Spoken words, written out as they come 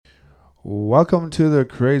Welcome to the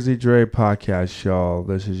Crazy Dre podcast show.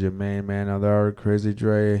 This is your main man of the hour, Crazy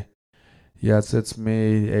Dre. Yes, it's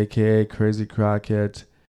me, aka Crazy Crockett,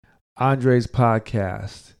 Andre's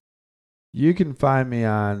podcast. You can find me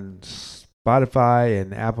on Spotify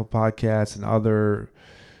and Apple Podcasts and other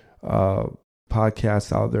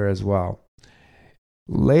podcasts out there as well.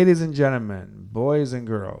 Ladies and gentlemen, boys and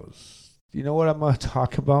girls, you know what I'm going to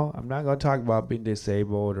talk about? I'm not going to talk about being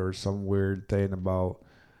disabled or some weird thing about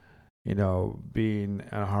being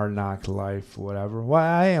a hard knock life, whatever. Well,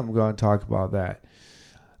 I am going to talk about that.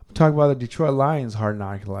 I'm talking about the Detroit Lions hard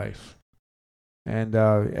knock life. And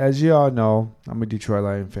as you all know, I'm a Detroit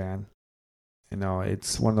Lion fan.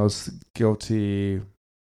 It's one of those guilty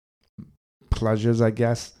pleasures, I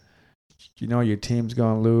guess. Your team's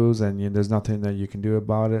going to lose and there's nothing that you can do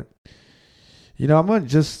about it. I'm going to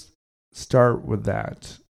just start with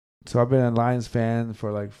that. So I've been a Lions fan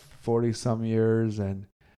for like 40 some years, and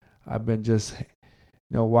I've been just,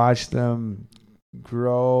 watch them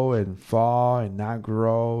grow and fall and not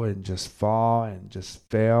grow and just fall and just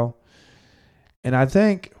fail. And I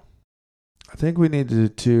think we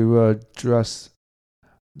need to address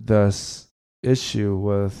this issue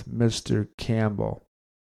with Mr. Campbell,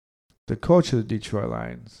 the coach of the Detroit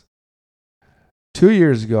Lions. 2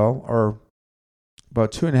 years ago, or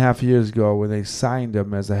about 2.5 years ago, when they signed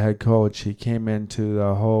him as a head coach, he came into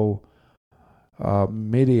the whole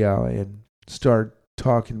media and start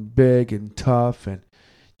talking big and tough. And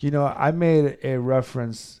I made a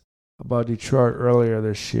reference about Detroit earlier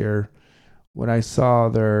this year when I saw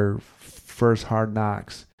their first Hard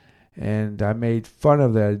Knocks, and I made fun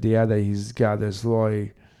of the idea that he's got this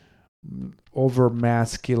really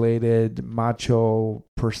over-masculated macho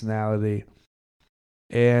personality.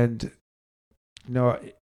 And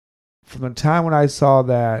from the time when I saw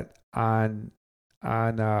that on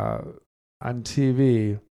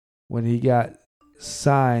TV, when he got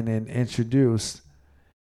signed and introduced,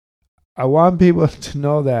 I want people to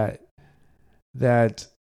know that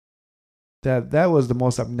was the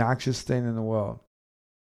most obnoxious thing in the world.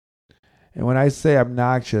 And when I say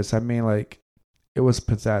obnoxious, I mean like it was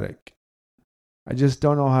pathetic. I just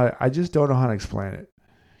don't know how to explain it.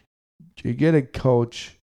 You get a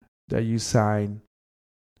coach that you sign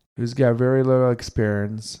who's got very little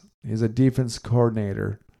experience. He's a defense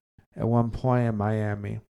coordinator at one point in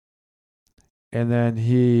Miami. And then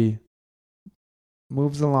he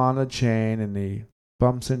moves along the chain and he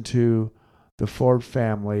bumps into the Ford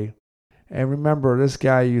family. And remember, this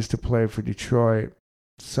guy used to play for Detroit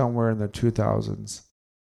somewhere in the 2000s.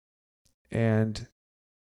 And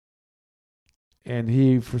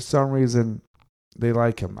he, for some reason, they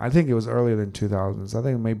like him. I think it was earlier than 2000s. I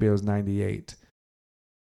think maybe it was 98.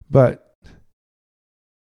 But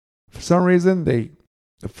for some reason, the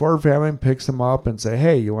Ford family picks him up and say,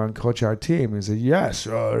 "Hey, you want to coach our team?" He said, "Yes,"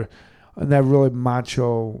 in that really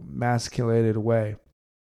macho, masculated way.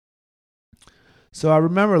 So I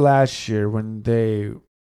remember last year when they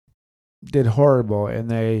did horrible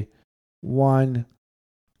and they won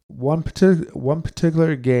one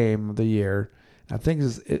particular game of the year. I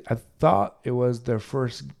thought it was their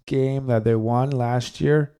first game that they won last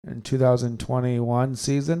year in 2021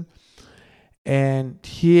 season, and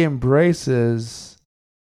he embraces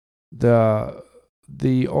the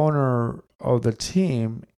owner of the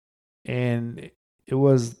team, and it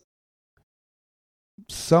was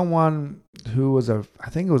someone who was I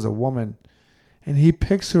think it was a woman, and he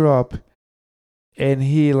picks her up and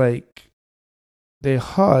they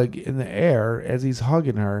hug in the air as he's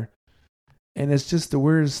hugging her, and it's just the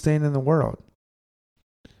weirdest thing in the world.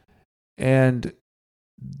 And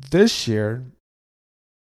this year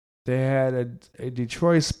they had a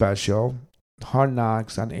Detroit special, Hard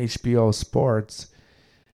Knocks, on HBO Sports,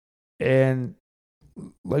 and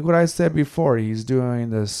like what I said before, he's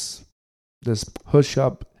doing this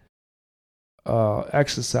push-up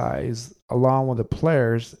exercise along with the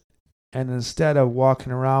players, and instead of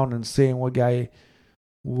walking around and seeing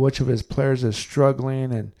which of his players is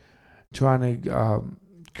struggling and trying to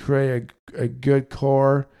create a good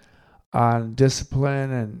core on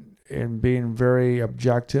discipline and being very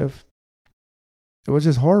objective, it was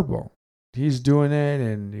just horrible. He's doing it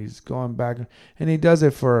and he's going back, and he does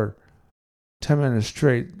it for 10 minutes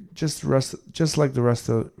straight, just like the rest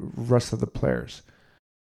of the players.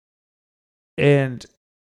 And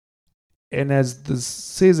as the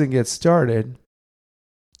season gets started,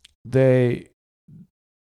 they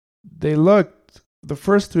looked, the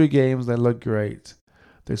first 3 games they looked great.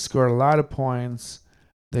 They scored a lot of points.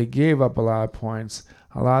 They gave up a lot of points.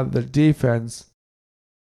 A lot of the defense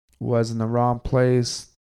was in the wrong place.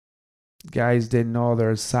 Guys didn't know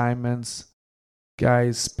their assignments.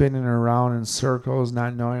 guys spinning around in circles,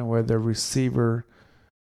 not knowing where the receiver,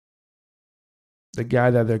 the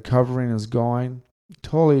guy that they're covering, is going.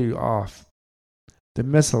 Totally off. They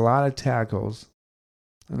miss a lot of tackles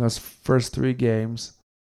in those first 3 games.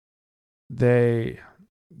 They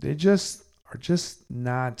just are just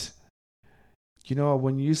not.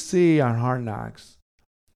 When you see on Hard Knocks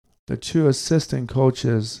the 2 assistant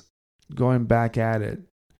coaches going back at it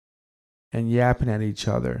and yapping at each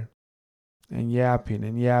other and yapping,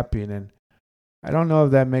 and I don't know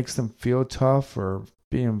if that makes them feel tough or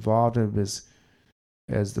be involved as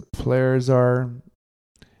the players are.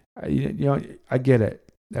 I get it.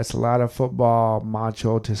 That's a lot of football,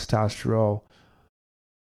 macho, testosterone.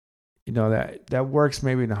 That works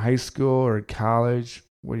maybe in high school or college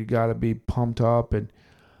where you got to be pumped up and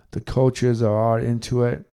the coaches are all into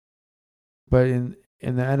it. But in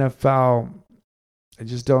the NFL, I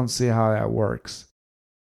just don't see how that works.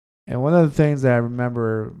 And one of the things that I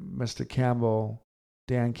remember Mr. Campbell,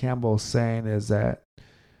 Dan Campbell, saying is that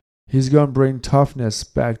he's going to bring toughness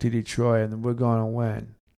back to Detroit and we're going to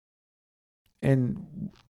win.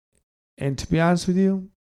 And to be honest with you,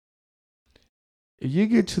 if you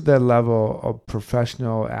get to that level of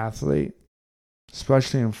professional athlete,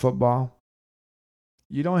 especially in football,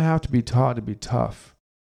 you don't have to be taught to be tough.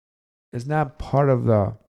 It's just not part of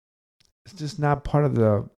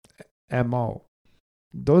the MO.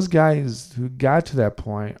 Those guys who got to that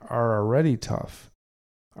point are already tough.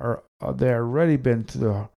 They already been to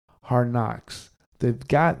the Hard Knocks. They've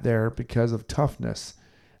got there because of toughness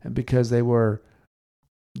and because they were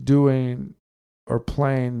doing or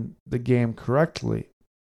playing the game correctly.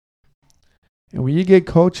 And when you get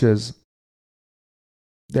coaches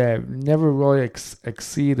that never really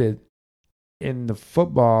exceeded in the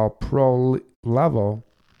football pro level,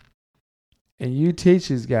 and you teach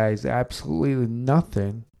these guys absolutely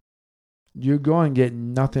nothing, you're going to get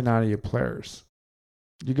nothing out of your players.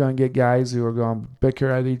 You're going to get guys who are going to bicker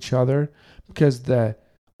at each other because the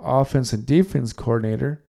offense and defense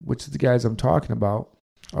coordinator, which is the guys I'm talking about,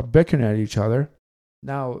 are bickering at each other.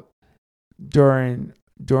 Now, during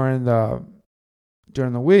the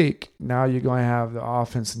week, now you're going to have the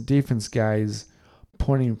offense and defense guys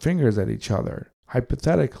pointing fingers at each other,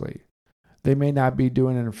 hypothetically. They may not be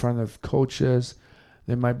doing it in front of coaches.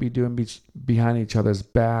 They might be doing behind each other's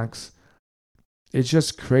backs. It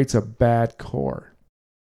just creates a bad core.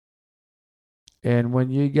 And when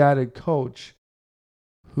you got a coach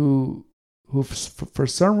who for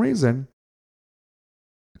some reason,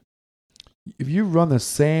 if you run the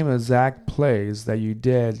same exact plays that you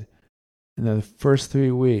did in the first 3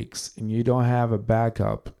 weeks and you don't have a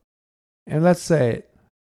backup, and let's say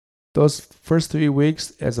those first 3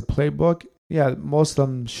 weeks as a playbook, yeah, most of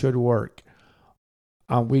them should work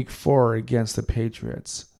on week 4 against the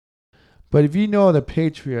Patriots. But if you know the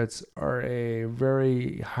Patriots are a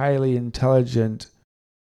very highly intelligent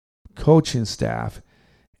coaching staff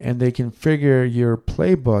and they can figure your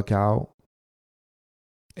playbook out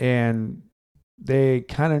and they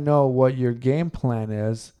kind of know what your game plan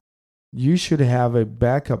is, you should have a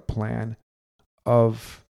backup plan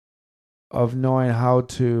of knowing how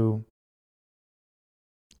to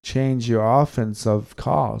change your offensive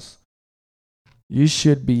calls. You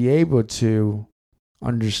should be able to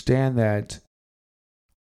understand that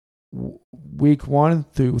week 1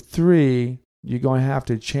 through 3, you're going to have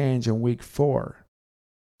to change in week 4.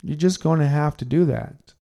 You're just going to have to do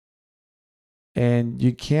that. And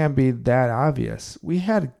you can't be that obvious. We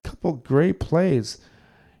had a couple great plays.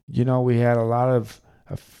 We had a lot of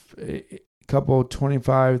a couple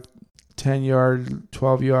 25, 10-yard,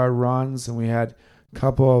 12-yard runs, and we had a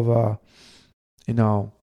couple of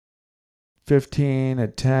 15 or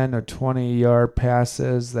 10 or 20-yard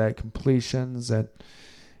passes, that completions, that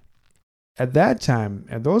at that time,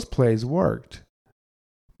 and those plays worked.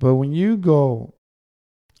 But when you go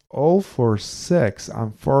 0 for 6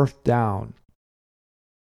 on 4th down,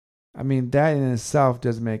 I mean, that in itself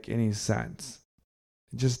doesn't make any sense.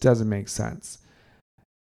 It just doesn't make sense.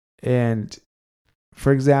 And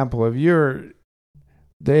for example,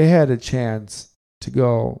 they had a chance to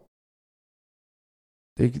go,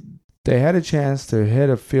 they had a chance to hit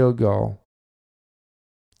a field goal,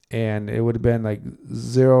 and it would have been like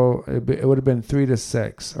 0. It would have been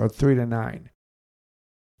 3-6 or 3-9.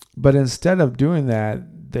 But instead of doing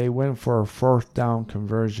that, they went for a 4th down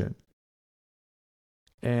conversion.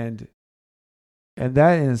 And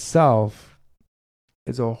that in itself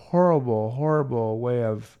is a horrible, horrible way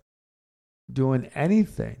of doing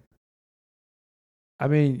anything. I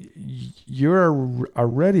mean, you're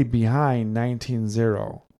already behind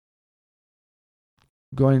 19-0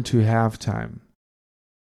 going to halftime.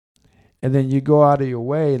 and then you go out of your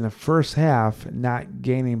way in the first half not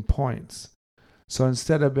gaining points. So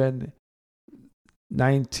instead of been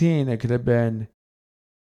 19, it could have been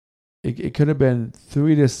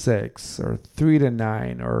 3-6 or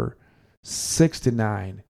 3-9 or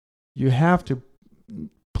 6-9. You have to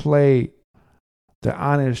play the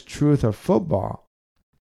honest truth of football.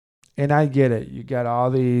 And I get it. You got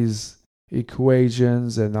all these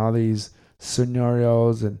equations and all these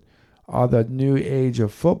scenarios and all the new age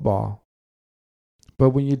of football.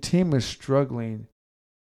 But when your team is struggling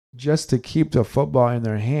just to keep the football in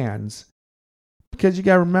their hands, because you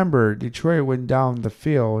got to remember, Detroit went down the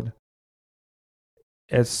field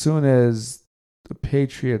as soon as the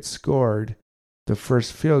Patriots scored the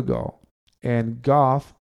first field goal. And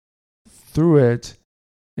Goff threw it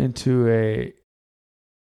into a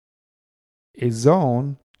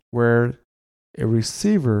zone where a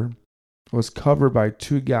receiver was covered by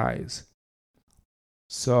two guys.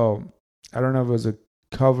 So I don't know if it was a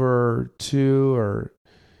cover 2 or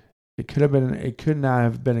it could not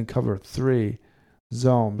have been in cover 3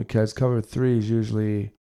 zone, because cover 3 is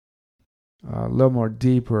usually a little more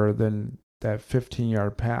deeper than that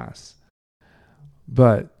 15-yard pass.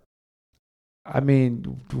 But I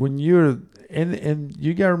mean, when you're and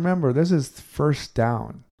you got to remember, this is first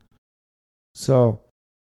down. So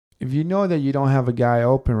if you know that you don't have a guy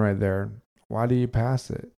open right there, why do you pass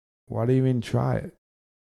it? Why do you even try it?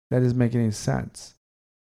 That doesn't make any sense.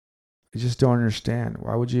 I just don't understand.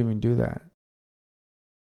 Why would you even do that?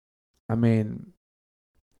 I mean,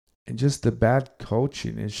 and just the bad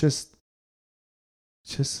coaching. It's just,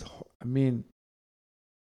 I mean,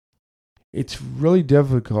 it's really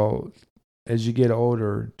difficult as you get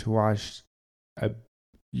older to watch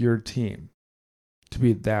your team to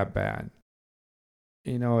be that bad.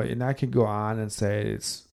 You know, and I could go on and say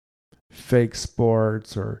it's fake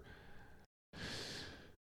sports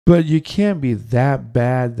but you can't be that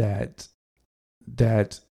bad that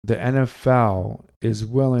the NFL is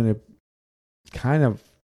willing to kind of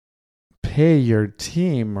pay your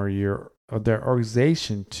team or their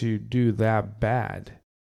organization to do that bad.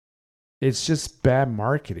 It's just bad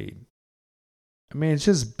marketing. I mean, it's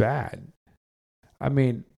just bad. I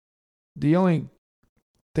mean, the only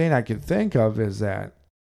thing I can think of is that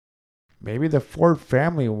maybe the Ford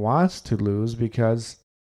family wants to lose, because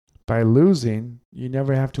by losing, you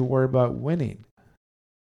never have to worry about winning.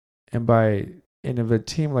 And if a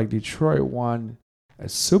team like Detroit won a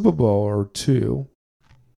Super Bowl or 2,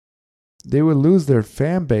 they would lose their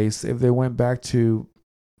fan base if they went back to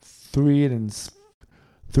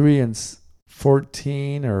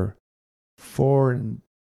 3-14 or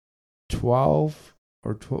 4-12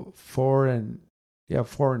 or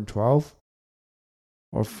 4-12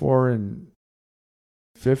 or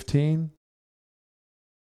 4-15.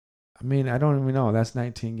 I mean, I don't even know. That's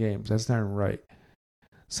 19 games. That's not right.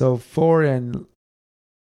 So 4-13.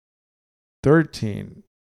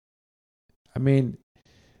 I mean,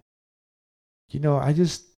 you know, you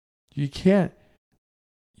just can't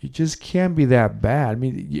be that bad. I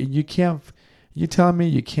mean, you can't. You telling me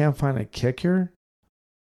you can't find a kicker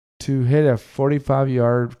to hit a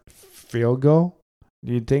 45-yard field goal?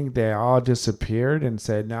 Do you think they all disappeared and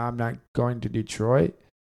said, "No, I'm not going to Detroit"?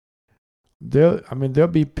 They'll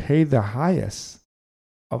be paid the highest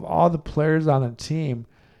of all the players on the team.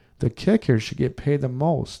 The kicker should get paid the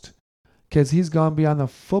most, because he's going to be on the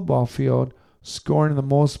football field scoring the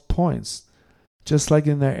most points, just like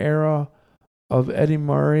in the era of Eddie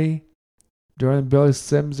Murray during the Billy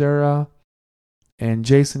Sims era and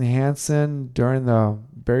Jason Hanson during the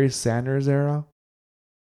Barry Sanders era.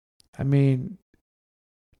 I mean,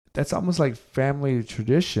 that's almost like family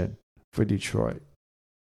tradition for Detroit.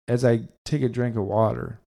 As I take a drink of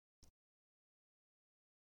water.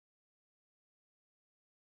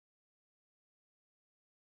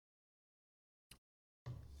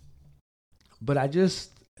 But I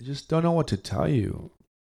just don't know what to tell you.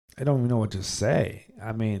 I don't even know what to say.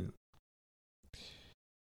 I mean,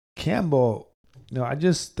 Campbell, I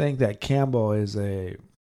just think that Campbell is a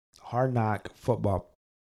hard knock football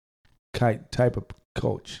type of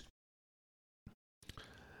coach.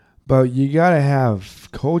 But you got to have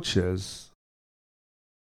coaches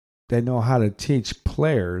that know how to teach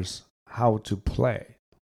players how to play.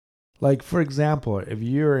 Like, for example, if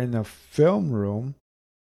you're in a film room,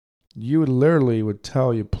 you would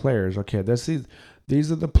tell your players, okay, these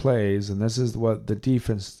are the plays, and this is what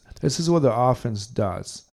the offense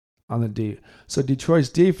does on the So Detroit's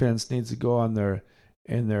defense needs to go on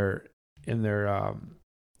in their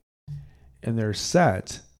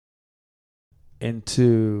set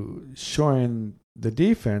into showing the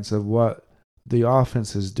defense of what the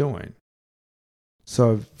offense is doing.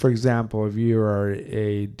 So, for example, if you are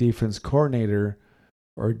a defense coordinator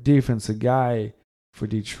or defensive guy for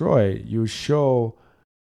Detroit, you would show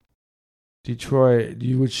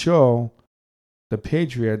the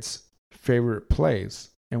Patriots' favorite plays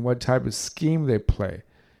and what type of scheme they play.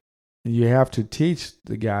 And you have to teach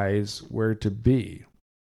the guys where to be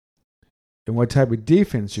and what type of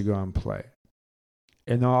defense you're going to play.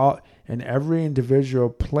 And every individual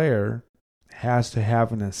player has to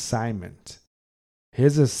have an assignment.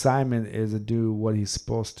 His assignment is to do what he's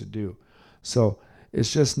supposed to do. So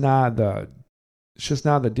it's just not the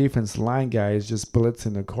defense line guy is just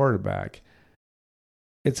blitzing the quarterback.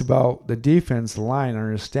 It's about the defense line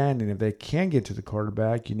understanding if they can't get to the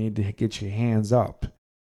quarterback, you need to get your hands up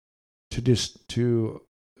to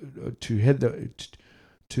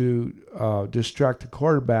distract the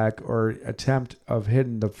quarterback or attempt of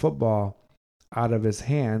hitting the football out of his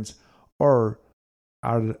hands or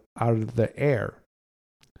out of the air.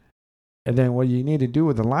 And then what you need to do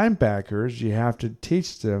with the linebackers, you have to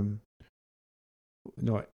teach them,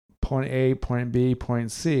 point A, point B,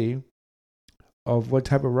 point C, of what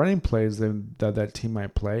type of running plays that team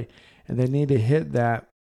might play, and they need to hit that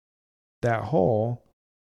hole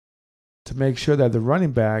to make sure that the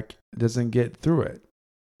running back doesn't get through it.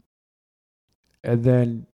 And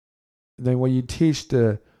then what you teach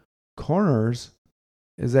the corners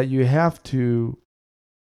is that you have to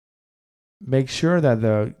make sure that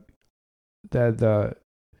the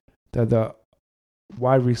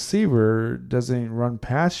wide receiver doesn't run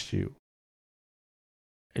past you,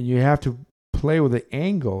 and you have to play with the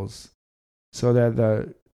angles so that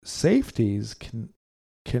the safeties can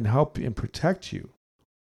help and protect you.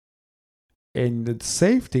 And the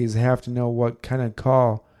safeties have to know what kind of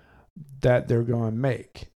call that they're going to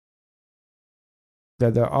make,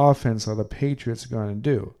 that the offense or the Patriots are going to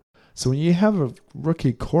do. So when you have a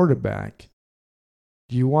rookie quarterback,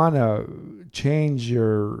 you want to change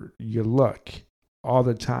your look all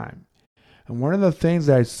the time. And one of the things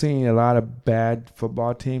that I've seen a lot of bad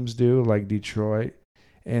football teams do, like Detroit,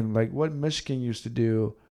 and like what Michigan used to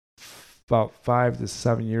do about 5 to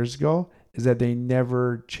 7 years ago, is that they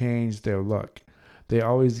never changed their look. They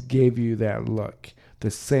always gave you that look,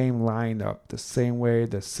 the same lineup, the same way,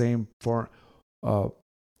 the same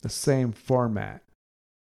format.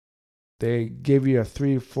 They gave you a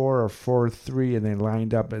 3-4 or 4-3, and they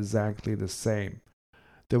lined up exactly the same.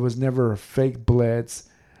 There was never a fake blitz.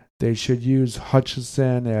 They should use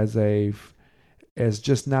Hutchinson as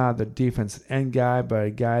just not the defensive end guy, but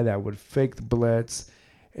a guy that would fake the blitz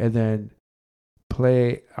and then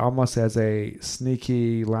play almost as a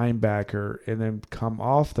sneaky linebacker and then come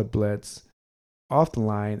off the blitz, off the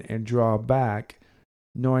line, and draw back,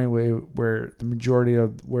 knowing where the majority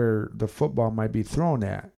of where the football might be thrown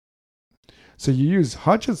at. So you use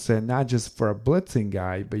Hutchinson not just for a blitzing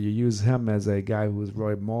guy, but you use him as a guy who's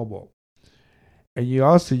really mobile. And you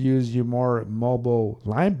also use your more mobile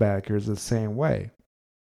linebackers the same way,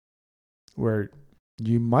 where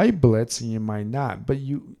you might blitz and you might not, but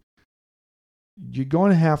you're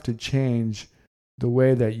going to have to change the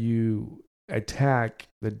way that you attack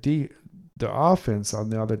the offense on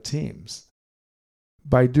the other teams.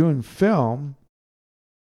 By doing film,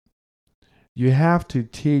 you have to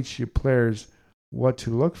teach your players what to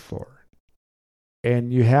look for.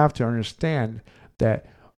 And you have to understand that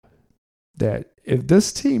if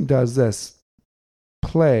this team does this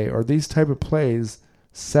play or these type of plays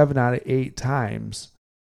 7 out of 8 times,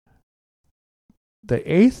 the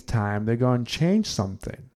 8th time they're going to change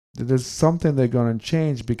something. There's something they're going to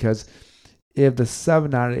change, because if the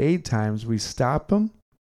 7 out of 8 times we stop them,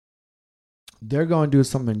 they're going to do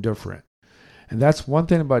something different. And that's one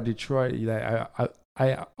thing about Detroit that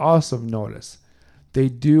I also noticed. They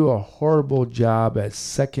do a horrible job at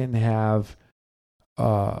second half.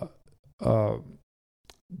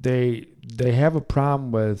 They have a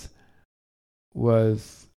problem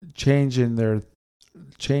with changing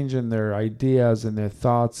their ideas and their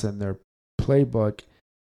thoughts and their playbook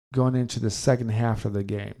going into the second half of the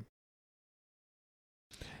game.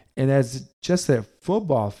 And as just a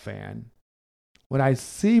football fan, when I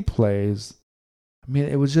see plays, I mean,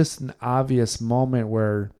 it was just an obvious moment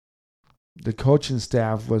where the coaching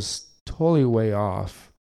staff was totally way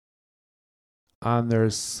off.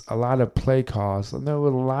 There's a lot of play calls, and there were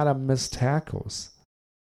a lot of missed tackles.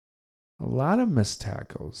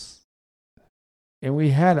 And we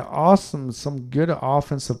had some good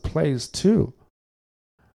offensive plays too.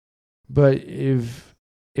 But if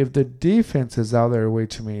the defense is out there way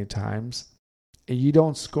too many times and you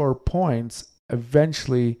don't score points,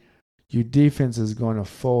 eventually your defense is going to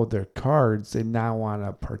fold their cards and not want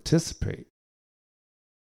to participate.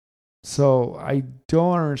 So I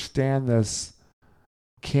don't understand this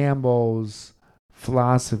Campbell's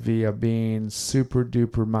philosophy of being super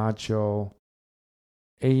duper macho.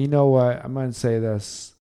 And you know what? I'm going to say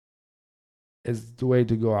this is the way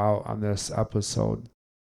to go out on this episode.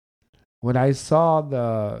 When I saw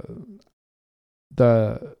the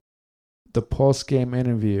post game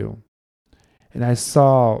interview, and I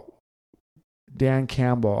saw Dan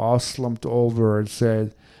Campbell all slumped over and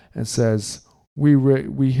says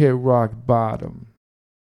we hit rock bottom.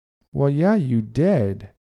 Well, yeah, you did.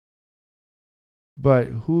 But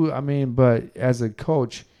as a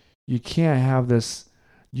coach, you can't have this.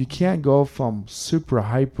 You can't go from super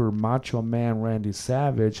hyper macho man Randy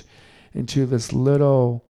Savage into this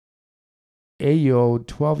little 8-year-old,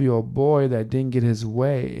 12-year-old boy that didn't get his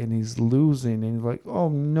way and he's losing. And he's like, oh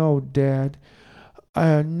no, Dad,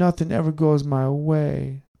 nothing ever goes my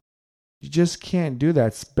way. You just can't do that.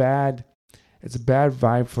 It's bad. It's a bad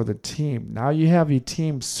vibe for the team. Now you have your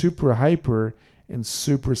team super hyper and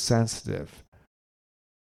super sensitive.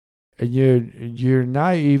 And you're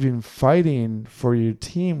not even fighting for your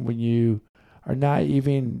team when you are not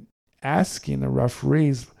even asking the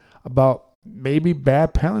referees about maybe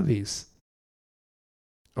bad penalties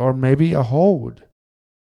or maybe a hold.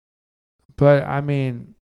 But I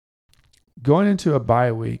mean, going into a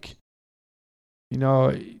bye week,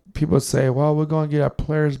 people say, well, we're going to get our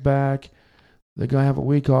players back. They're going to have a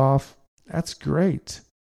week off. That's great.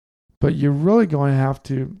 But you're really going to have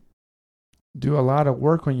to do a lot of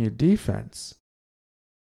work on your defense.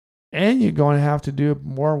 And you're going to have to do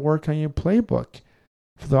more work on your playbook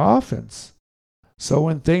for the offense. So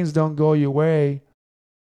when things don't go your way,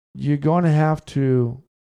 you're going to have to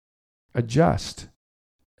adjust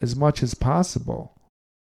as much as possible.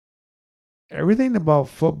 Everything about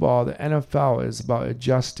football, the NFL, is about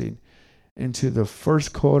adjusting into the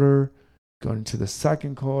first quarter, going into the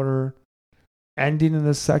second quarter, ending in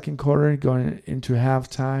the second quarter, going into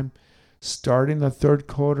halftime, starting the third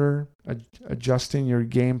quarter, adjusting your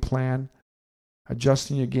game plan, the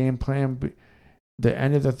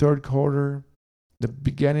end of the third quarter, the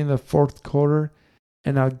beginning of the fourth quarter,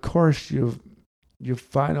 and of course your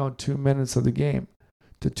final 2 minutes of the game,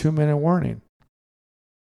 the 2-minute warning.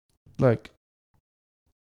 Look,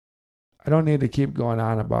 I don't need to keep going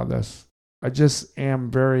on about this. I just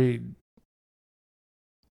am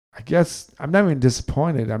I guess I'm not even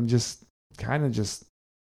disappointed. I'm just kind of just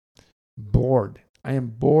bored. I am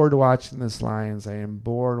bored watching this Lions. I'm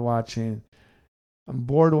bored watching the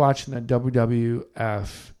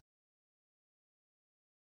WWF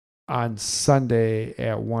on Sunday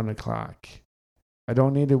at 1:00. I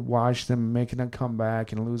don't need to watch them making a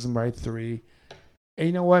comeback and losing by 3. And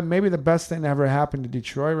you know what? Maybe the best thing that ever happened to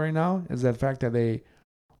Detroit right now is the fact that they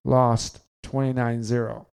lost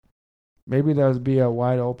 29-0. Maybe that would be a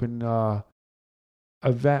wide open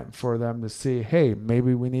event for them to see, hey,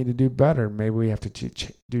 maybe we need to do better. Maybe we have to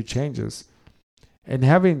do changes. And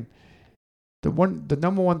having the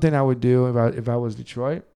number one thing I would do if I was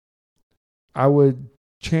Detroit, I would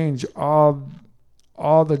change all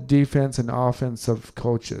the defense and offensive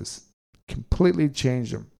coaches. Completely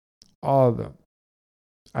change them. All of them.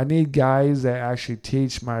 I need guys that actually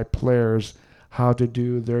teach my players how to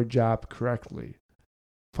do their job correctly.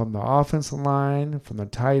 From the offensive line, from the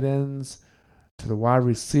tight ends, to the wide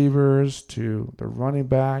receivers, to the running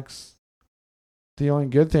backs. The only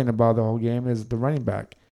good thing about the whole game is the running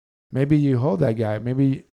back. Maybe you hold that guy.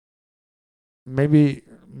 Maybe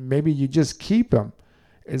you just keep him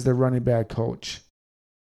as the running back coach.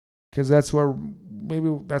 Because that's the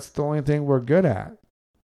only thing we're good at.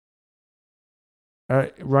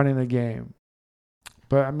 Running the game.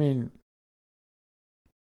 But I mean,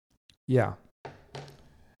 yeah.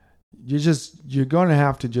 You're going to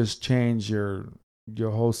have to just change your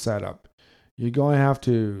whole setup. You're going to have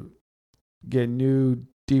to get new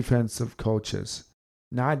defensive coaches,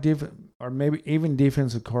 or maybe even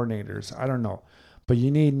defensive coordinators. I don't know, but you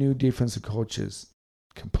need new defensive coaches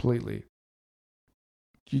completely.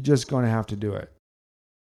 You're just going to have to do it.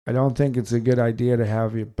 I don't think it's a good idea to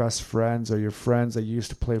have your best friends or your friends that you used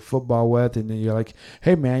to play football with, and then you're like,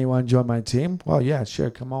 hey man, you want to join my team? Well, yeah, sure,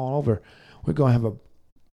 come on over. We're going to have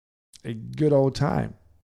a good old time.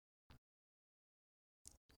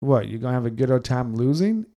 What, you're going to have a good old time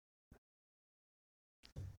losing?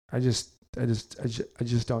 I just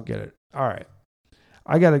don't get it. All right.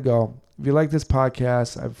 I got to go. If you like this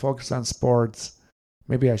podcast, I focus on sports.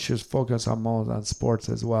 Maybe I should focus on sports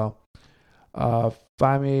as well.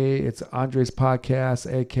 Find me. It's Andre's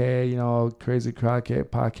podcast, aka, Crazy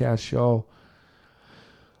Crockett podcast show.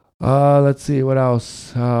 Let's see what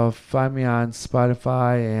else. Find me on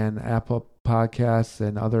Spotify and Apple podcasts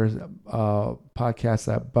and other podcasts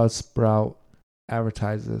that Buzzsprout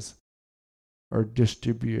advertises or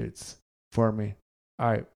distributes for me.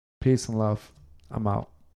 All right. Peace and love. I'm out.